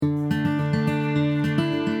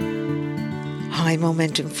Hi,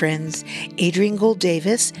 Momentum friends. Adrienne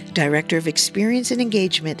Gold-Davis, Director of Experience and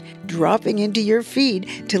Engagement, dropping into your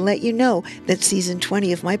feed to let you know that Season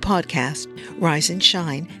 20 of my podcast, Rise and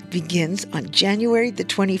Shine, begins on January the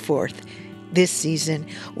 24th. This season,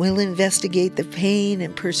 we'll investigate the pain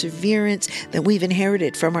and perseverance that we've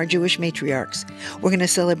inherited from our Jewish matriarchs. We're going to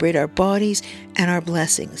celebrate our bodies and our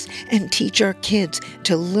blessings and teach our kids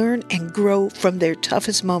to learn and grow from their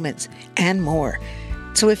toughest moments and more.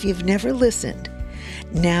 So if you've never listened,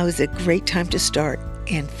 now is a great time to start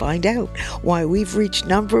and find out why we've reached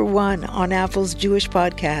number 1 on Apple's Jewish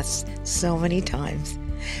podcasts so many times.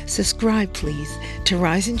 Subscribe, please, to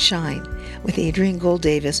Rise and Shine with Adrienne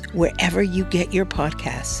Gold-Davis wherever you get your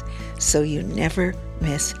podcasts so you never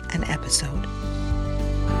miss an episode.